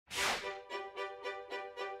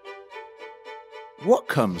What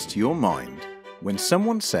comes to your mind when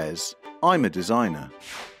someone says, "I'm a designer"?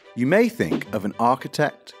 You may think of an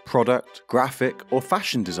architect, product, graphic, or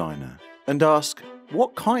fashion designer and ask,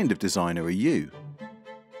 what kind of designer are you?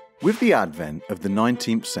 With the advent of the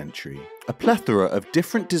 19th century, a plethora of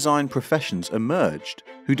different design professions emerged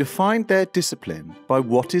who defined their discipline by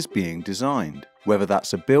what is being designed, whether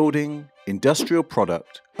that's a building, industrial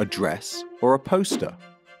product, a dress, or a poster.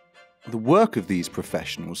 The work of these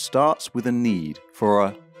professionals starts with a need for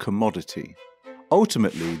a commodity.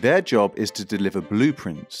 Ultimately, their job is to deliver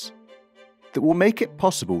blueprints that will make it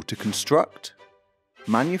possible to construct,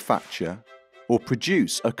 manufacture, or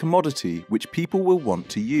produce a commodity which people will want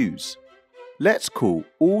to use. Let's call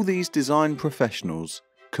all these design professionals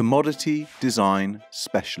commodity design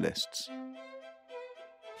specialists.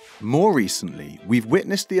 More recently, we've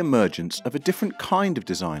witnessed the emergence of a different kind of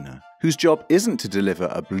designer whose job isn't to deliver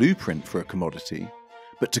a blueprint for a commodity,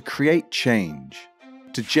 but to create change,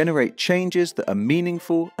 to generate changes that are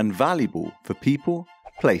meaningful and valuable for people,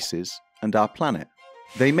 places, and our planet.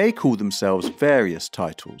 They may call themselves various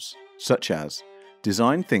titles, such as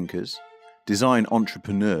design thinkers, design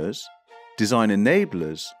entrepreneurs, design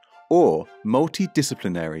enablers, or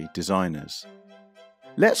multidisciplinary designers.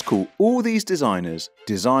 Let's call all these designers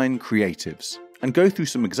design creatives and go through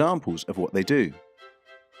some examples of what they do.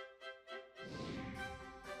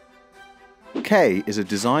 Kay is a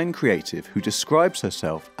design creative who describes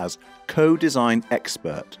herself as co-design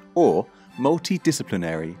expert or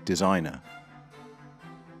multidisciplinary designer.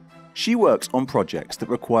 She works on projects that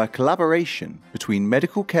require collaboration between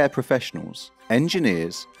medical care professionals,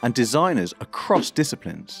 engineers, and designers across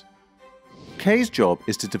disciplines. Kay's job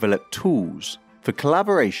is to develop tools for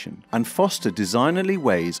collaboration and foster designerly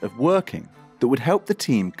ways of working that would help the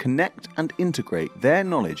team connect and integrate their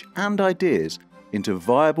knowledge and ideas into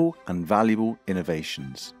viable and valuable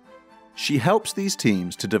innovations. She helps these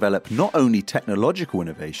teams to develop not only technological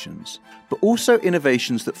innovations, but also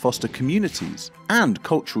innovations that foster communities and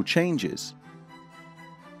cultural changes.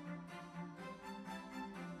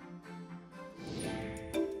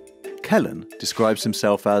 Kellen describes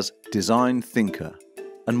himself as design thinker,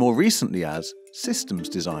 and more recently as systems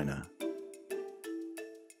designer.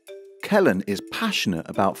 Kellen is passionate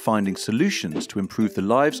about finding solutions to improve the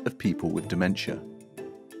lives of people with dementia.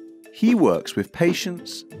 He works with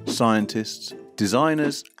patients, scientists,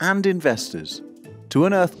 designers, and investors to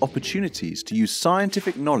unearth opportunities to use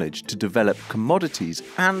scientific knowledge to develop commodities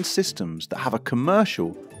and systems that have a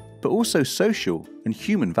commercial, but also social and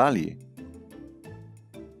human value.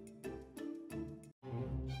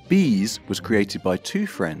 Bees was created by two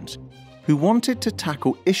friends who wanted to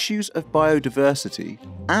tackle issues of biodiversity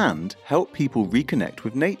and help people reconnect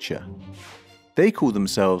with nature. They call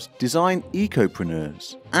themselves design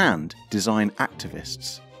ecopreneurs and design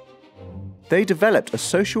activists. They developed a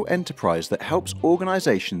social enterprise that helps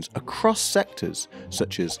organisations across sectors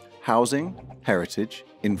such as housing, heritage,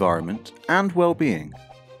 environment, and well-being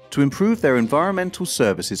to improve their environmental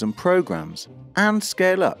services and programmes and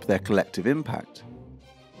scale up their collective impact.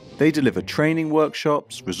 They deliver training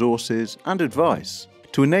workshops, resources, and advice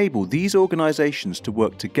to enable these organisations to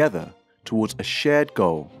work together towards a shared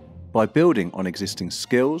goal by building on existing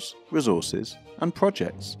skills, resources, and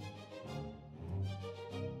projects.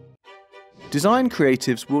 Design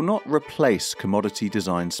creatives will not replace commodity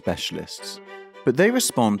design specialists, but they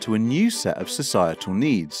respond to a new set of societal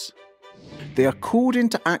needs. They are called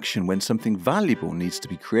into action when something valuable needs to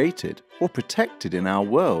be created or protected in our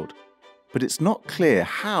world, but it's not clear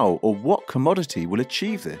how or what commodity will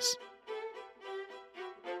achieve this.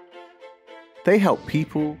 They help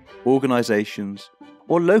people, organisations,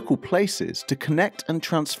 or local places to connect and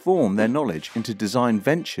transform their knowledge into design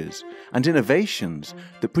ventures and innovations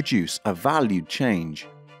that produce a valued change.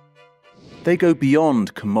 They go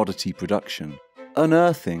beyond commodity production,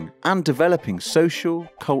 unearthing and developing social,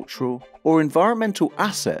 cultural, or environmental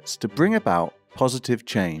assets to bring about positive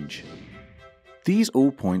change. These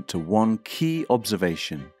all point to one key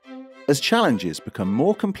observation. As challenges become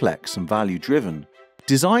more complex and value-driven,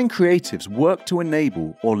 design creatives work to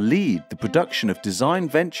enable or lead the production of design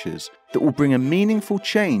ventures that will bring a meaningful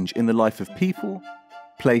change in the life of people,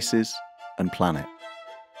 places, and planet.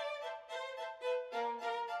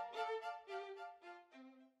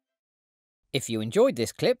 If you enjoyed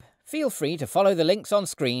this clip, feel free to follow the links on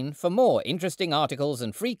screen for more interesting articles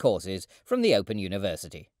and free courses from the Open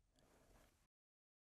University.